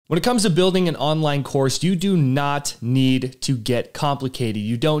When it comes to building an online course, you do not need to get complicated.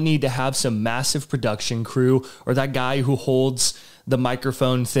 You don't need to have some massive production crew or that guy who holds the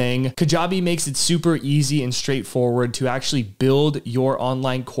microphone thing. Kajabi makes it super easy and straightforward to actually build your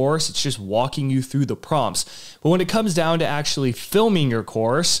online course. It's just walking you through the prompts. But when it comes down to actually filming your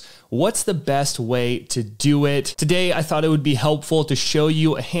course, what's the best way to do it? Today, I thought it would be helpful to show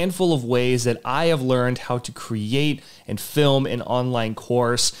you a handful of ways that I have learned how to create and film an online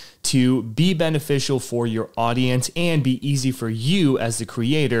course to be beneficial for your audience and be easy for you as the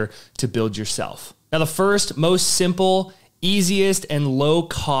creator to build yourself. Now, the first, most simple, easiest and low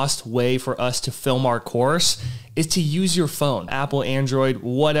cost way for us to film our course is to use your phone. Apple, Android,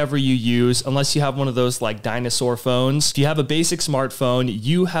 whatever you use, unless you have one of those like dinosaur phones. If you have a basic smartphone,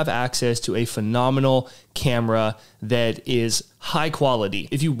 you have access to a phenomenal camera that is high quality.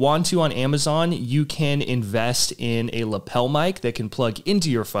 If you want to on Amazon, you can invest in a lapel mic that can plug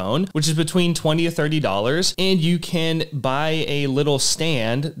into your phone, which is between $20 to $30. And you can buy a little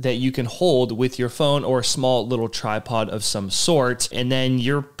stand that you can hold with your phone or a small little tripod of some sort. And then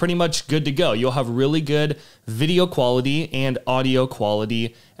you're pretty much good to go. You'll have really good video quality and audio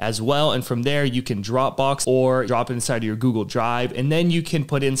quality as well. And from there, you can Dropbox or drop it inside of your Google Drive. And then you can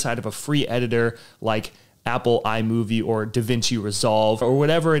put it inside of a free editor like Apple iMovie or DaVinci Resolve or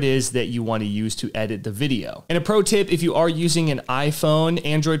whatever it is that you want to use to edit the video. And a pro tip, if you are using an iPhone,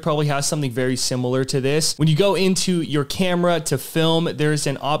 Android probably has something very similar to this. When you go into your camera to film, there's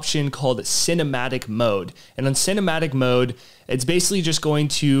an option called cinematic mode. And on cinematic mode, it's basically just going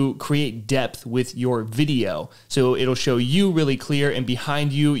to create depth with your video. So it'll show you really clear, and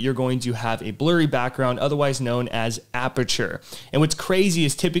behind you, you're going to have a blurry background, otherwise known as aperture. And what's crazy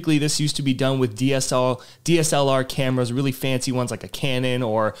is typically this used to be done with DSLR cameras, really fancy ones like a Canon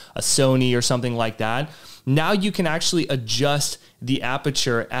or a Sony or something like that. Now you can actually adjust the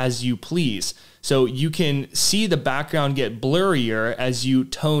aperture as you please. So you can see the background get blurrier as you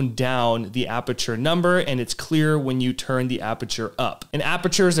tone down the aperture number, and it's clear when you turn the aperture up. And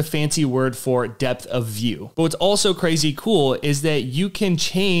aperture is a fancy word for depth of view. But what's also crazy cool is that you can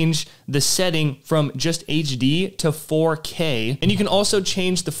change the setting from just HD to 4K. And you can also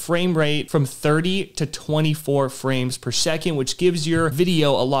change the frame rate from 30 to 24 frames per second, which gives your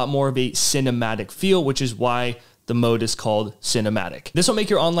video a lot more of a cinematic feel, which is why the mode is called cinematic. This will make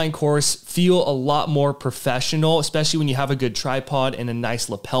your online course feel a lot more professional, especially when you have a good tripod and a nice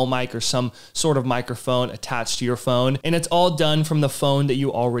lapel mic or some sort of microphone attached to your phone. And it's all done from the phone that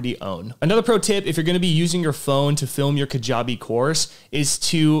you already own. Another pro tip, if you're going to be using your phone to film your Kajabi course, is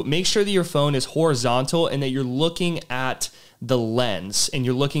to make sure that your phone is horizontal and that you're looking at the lens and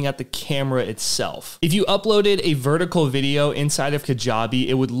you're looking at the camera itself. If you uploaded a vertical video inside of Kajabi,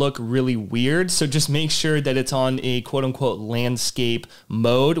 it would look really weird. So just make sure that it's on a quote unquote landscape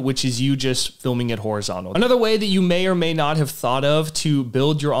mode, which is you just filming it horizontal. Another way that you may or may not have thought of to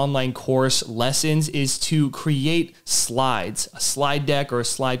build your online course lessons is to create slides, a slide deck or a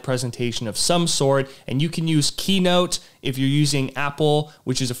slide presentation of some sort. And you can use Keynote if you're using Apple,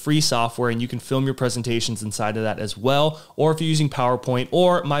 which is a free software, and you can film your presentations inside of that as well. Or if you're using PowerPoint,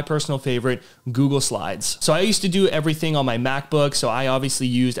 or my personal favorite, Google Slides. So I used to do everything on my MacBook, so I obviously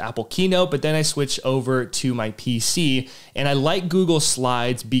used Apple Keynote, but then I switched over to my PC, and I like Google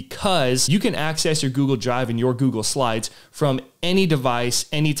Slides because you can access your Google Drive and your Google Slides from any device,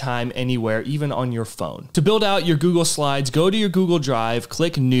 anytime, anywhere, even on your phone. To build out your Google Slides, go to your Google Drive,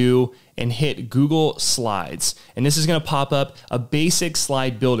 click New, and hit Google Slides. And this is going to pop up a basic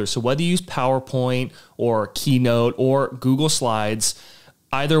slide builder. So whether you use PowerPoint or Keynote or Google Slides,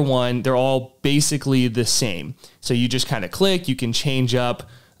 either one, they're all basically the same. So you just kind of click, you can change up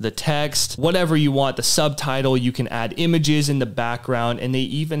the text, whatever you want, the subtitle, you can add images in the background, and they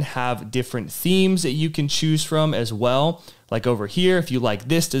even have different themes that you can choose from as well. Like over here, if you like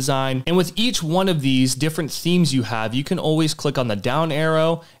this design. And with each one of these different themes you have, you can always click on the down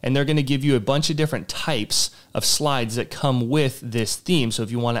arrow and they're gonna give you a bunch of different types of slides that come with this theme. So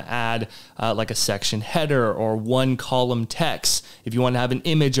if you wanna add like a section header or one column text, if you wanna have an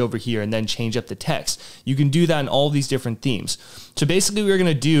image over here and then change up the text, you can do that in all these different themes. So basically what we're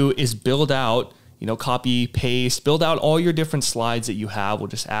gonna do is build out, copy, paste, build out all your different slides that you have. We'll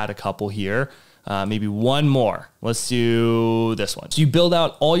just add a couple here. Maybe one more. Let's do this one. So you build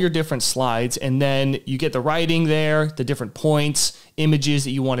out all your different slides and then you get the writing there, the different points, images that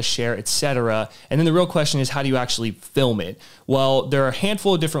you want to share, etc. And then the real question is, how do you actually film it? Well, there are a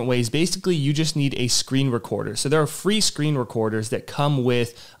handful of different ways. Basically, you just need a screen recorder. So there are free screen recorders that come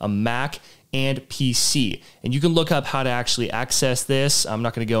with a Mac and PC. And you can look up how to actually access this. I'm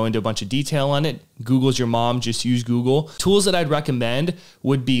not going to go into a bunch of detail on it. Google's your mom, just use Google. Tools that I'd recommend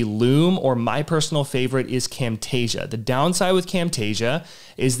would be Loom, or my personal favorite is Camtasia. The downside with Camtasia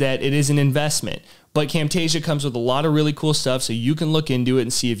is that it is an investment, but Camtasia comes with a lot of really cool stuff, so you can look into it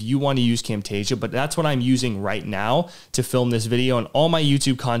and see if you want to use Camtasia. But that's what I'm using right now to film this video, and all my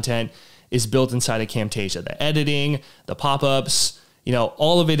YouTube content is built inside of Camtasia. The editing, the pop-ups,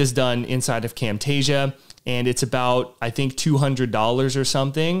 all of it is done inside of Camtasia, and it's about, I think, $200 or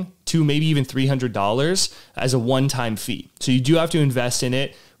something, maybe even $300 as a one-time fee. So you do have to invest in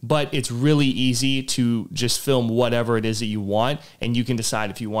it, but it's really easy to just film whatever it is that you want, and you can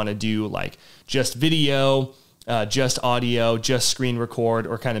decide if you want to do like just video, just audio, just screen record,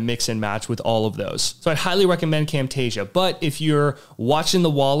 or kind of mix and match with all of those. So I'd highly recommend Camtasia. But if you're watching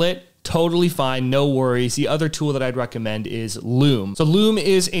the wallet, totally fine, no worries. The other tool that I'd recommend is Loom. So Loom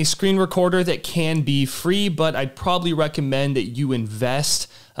is a screen recorder that can be free, but I'd probably recommend that you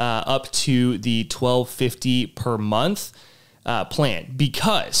invest up to the $12.50 per month plan,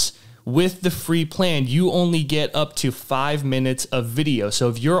 because with the free plan, you only get up to 5 minutes of video. So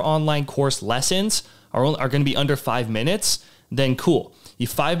if your online course lessons are going to be under 5 minutes, then cool. You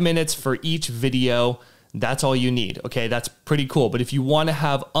 5 minutes for each video. That's all you need. Okay, that's pretty cool. But if you want to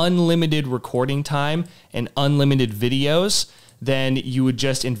have unlimited recording time and unlimited videos, then you would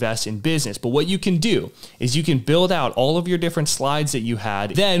just invest in business. But what you can do is you can build out all of your different slides that you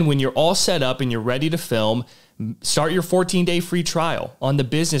had. Then when you're all set up and you're ready to film, start your 14-day free trial on the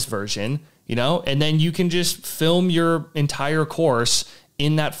business version, and then you can just film your entire course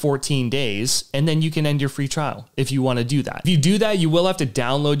in that 14 days, and then you can end your free trial if you want to do that. If you do that, you will have to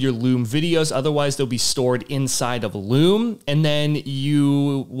download your Loom videos. Otherwise, they'll be stored inside of Loom, and then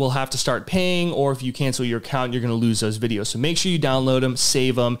you will have to start paying, or if you cancel your account, you're going to lose those videos. So make sure you download them,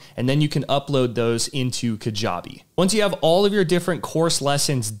 save them, and then you can upload those into Kajabi. Once you have all of your different course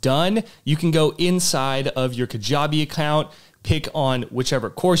lessons done, you can go inside of your Kajabi account, pick on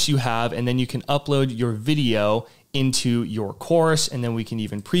whichever course you have, and then you can upload your video into your course, and then we can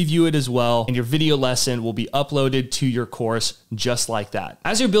even preview it as well, and your video lesson will be uploaded to your course just like that.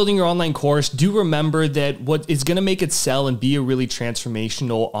 As you're building your online course, do remember that what is going to make it sell and be a really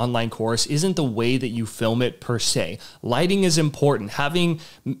transformational online course isn't the way that you film it per se. Lighting is important. Having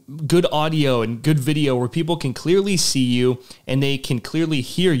good audio and good video where people can clearly see you and they can clearly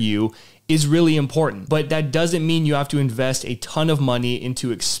hear you is really important, but that doesn't mean you have to invest a ton of money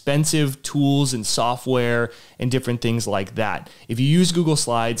into expensive tools and software and different things like that. If you use Google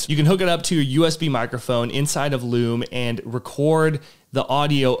Slides, you can hook it up to your USB microphone inside of Loom and record the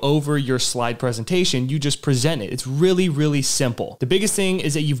audio over your slide presentation. You just present it. It's really, really simple. The biggest thing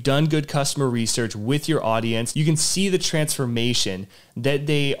is that you've done good customer research with your audience. You can see the transformation that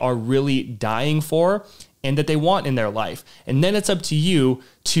they are really dying for and that they want in their life. And then it's up to you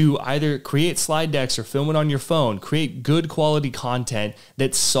to either create slide decks or film it on your phone, create good quality content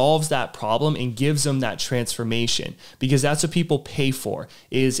that solves that problem and gives them that transformation, because that's what people pay for,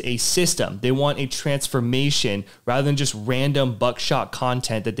 is a system. They want a transformation rather than just random buckshot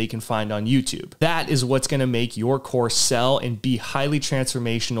content that they can find on YouTube. That is what's going to make your course sell and be highly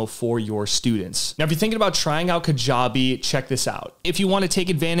transformational for your students. Now, if you're thinking about trying out Kajabi, check this out. If you want to take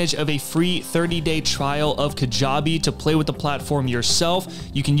advantage of a free 30-day trial of Kajabi to play with the platform yourself,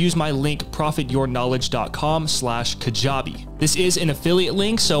 you can use my link profityourknowledge.com/Kajabi. This is an affiliate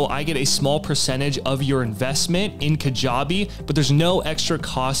link, so I get a small percentage of your investment in Kajabi, but there's no extra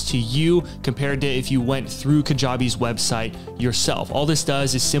cost to you compared to if you went through Kajabi's website yourself. All this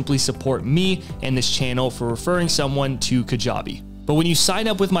does is simply support me and this channel for referring someone to Kajabi. But when you sign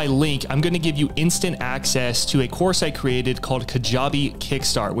up with my link, I'm going to give you instant access to a course I created called Kajabi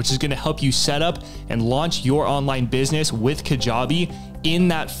Kickstart, which is going to help you set up and launch your online business with Kajabi in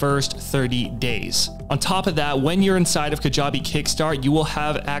that first 30 days. On top of that, when you're inside of Kajabi Kickstart, you will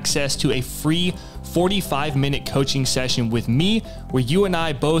have access to a free 45-minute coaching session with me, where you and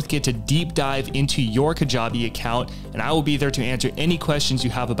I both get to deep dive into your Kajabi account, and I will be there to answer any questions you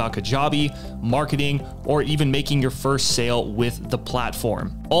have about Kajabi, marketing, or even making your first sale with the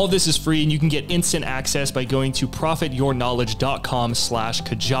platform. All of this is free, and you can get instant access by going to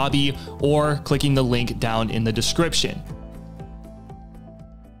profityourknowledge.com/Kajabi or clicking the link down in the description.